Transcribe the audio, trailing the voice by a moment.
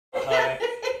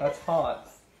That's hot.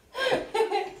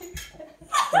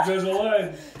 There goes the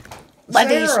leg.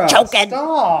 Livy's choking.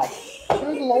 Stop.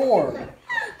 Good Lord. Oh,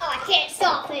 I can't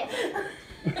stop it.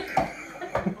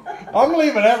 I'm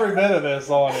leaving every bit of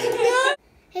this on you.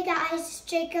 Hey guys, it's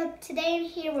Jacob. Today I'm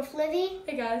here with Livy.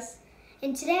 Hey guys.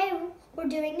 And today we're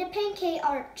doing the Pancake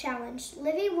Art Challenge.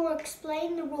 Livy will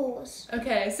explain the rules.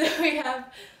 Okay, so we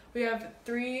have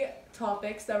 3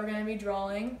 topics that we're going to be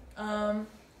drawing.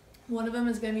 One of them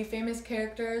is going to be famous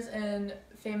characters and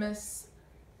famous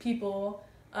people.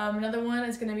 Another one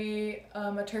is going to be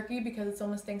a turkey because it's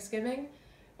almost Thanksgiving.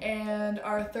 And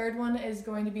our third one is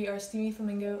going to be our Steamy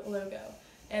Flamingo logo.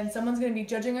 And someone's going to be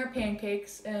judging our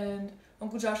pancakes, and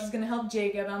Uncle Josh is going to help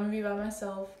Jacob. I'm going to be by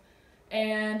myself.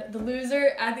 And the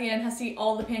loser at the end has to eat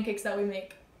all the pancakes that we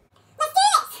make.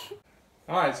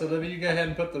 Alright, so Livy, you go ahead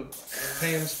and put the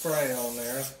ham spray on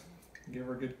there. Give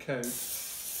her a good coat.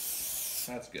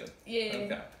 That's good. Yeah.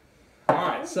 Okay.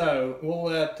 Alright, so we'll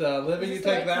let Livy, you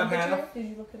take that half. Did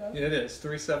you look it up? Yeah, it is,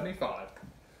 $3.75.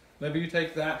 Livy, you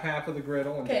take that half of the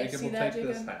griddle, and Okay, Jacob see will that, take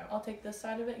Jacob? this half. I'll take this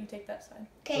side of it, you take that side.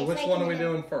 Okay, So which one are we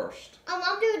doing first? I'm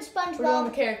doing We're doing the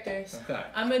Spongebob. characters. Okay.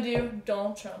 I'm going to do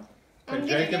Donald Trump. I'm Okay,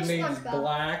 gonna Jacob do needs SpongeBob.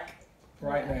 black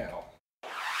right now.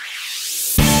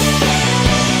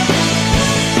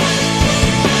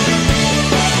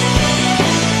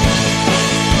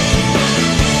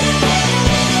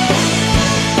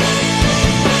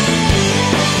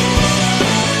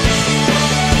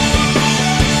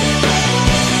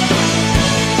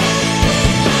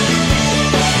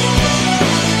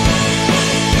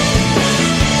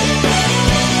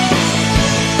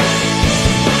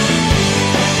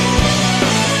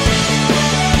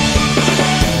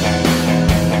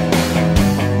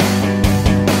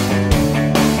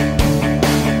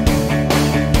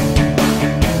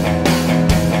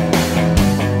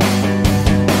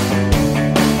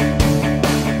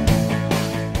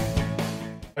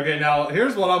 Okay, now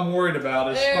here's what I'm worried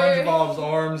about is There. SpongeBob's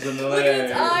arms and Look at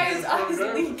his legs. eyes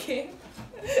leaking.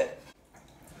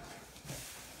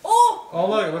 Oh! Oh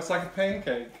look, it looks like a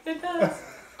pancake. It does.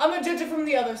 I'm going to judge it from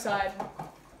the other side.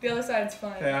 The other side's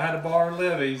fine. Okay, I had to borrow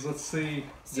Livy's. Let's see.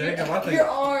 See, Jacob, I think. your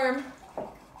arm.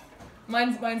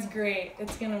 Mine's great.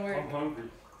 It's going to work. I'm hungry.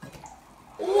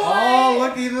 What? Oh,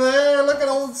 looky there. Look at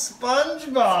old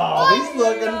SpongeBob. He's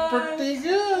looking God. pretty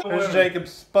good. Here's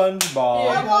Jacob's SpongeBob.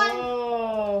 Yeah.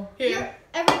 Oh. Here.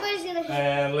 Everybody's gonna.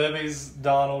 And Livy's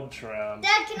Donald Trump.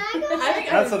 Dad, can I go? I think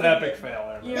That's I an epic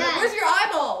fail. Yeah. Yeah. Where's your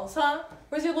eyeballs, huh?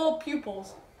 Where's your little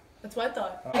pupils? That's what I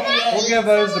thought. We'll give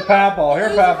those to Papaw. Here,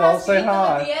 Loser Papaw, has to say eat them At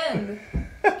hi. the end. Can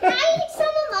I eat some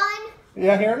of mine?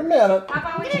 Yeah, here in a minute. How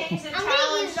about we change the I'm gonna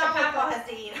challenge use to all of Papa has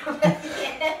to eat them at the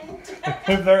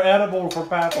end? If they're edible for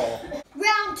Papaw.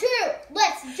 Round 2.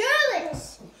 Let's do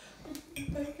this.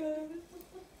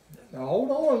 Now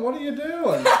hold on, what are you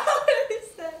doing? What is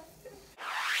that?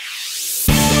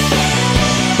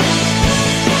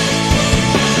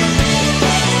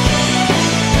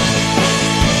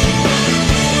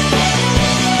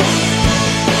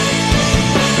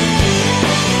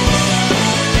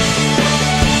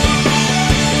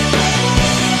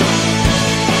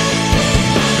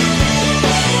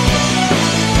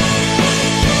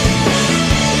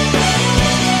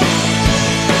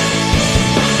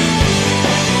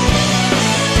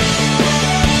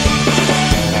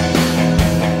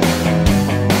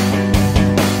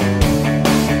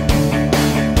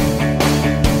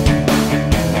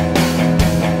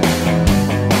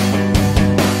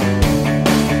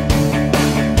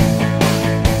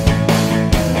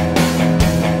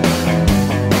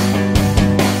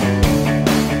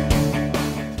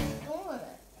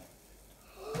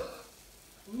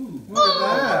 Look at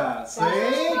that, see?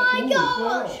 Oh my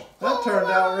gosh. That turned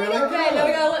out really good. Okay, now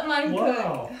we gotta let mine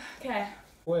cook. Okay.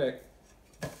 Quick.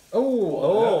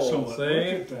 Oh, Excellent. see?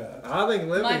 Look at that. I think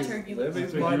My turkey looks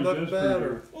Livy's good. might Yours look is pretty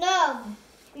better. No,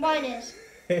 mine is.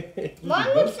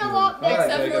 Mine looks a lot All better. right,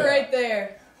 Except for Jacob. right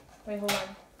there. Wait, hold on.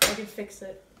 I can fix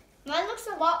it. Mine looks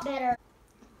a lot better.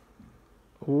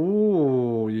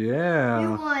 Ooh, You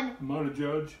yeah. won. Am I the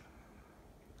judge?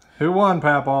 Who won,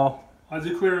 Papaw? I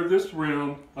declare this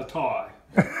round a tie.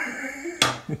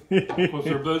 Because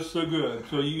they're both so good.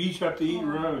 So you each have to eat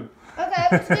your own. Okay,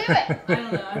 let's do it. I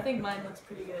don't know. I think mine looks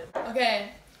pretty good.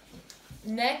 Okay.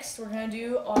 Next, we're gonna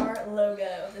do our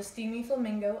logo, the Steamy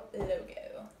Flamingo logo.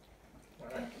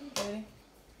 Okay, ready?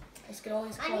 Let's get all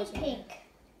these I colors need in there. pink.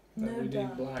 No, we duh.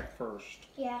 need black first.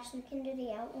 Yeah, so we can do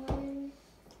the outline.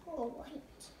 Oh, white.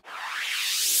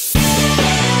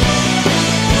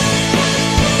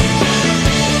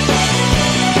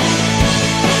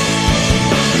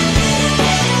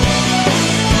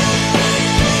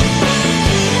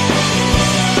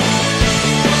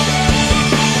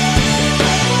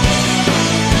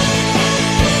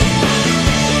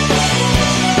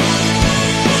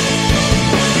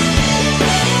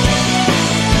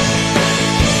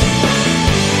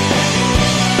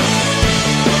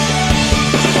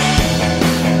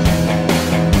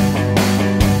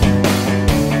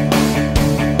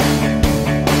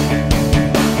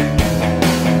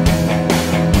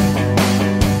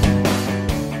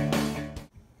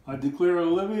 declare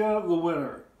Olivia the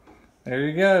winner. There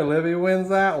you go. Livy wins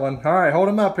that one. All right, hold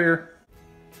him up here.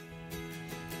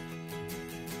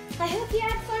 I hope you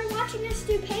had fun watching us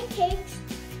do pancakes.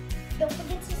 Don't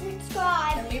forget to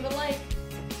subscribe. And leave a like.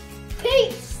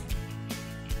 Peace!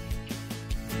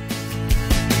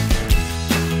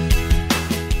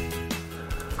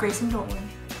 Grayson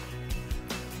Dolan.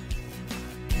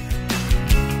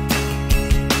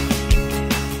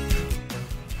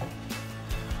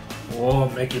 Whoa,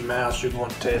 Mickey Mouse, you're going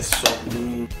to taste so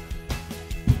good.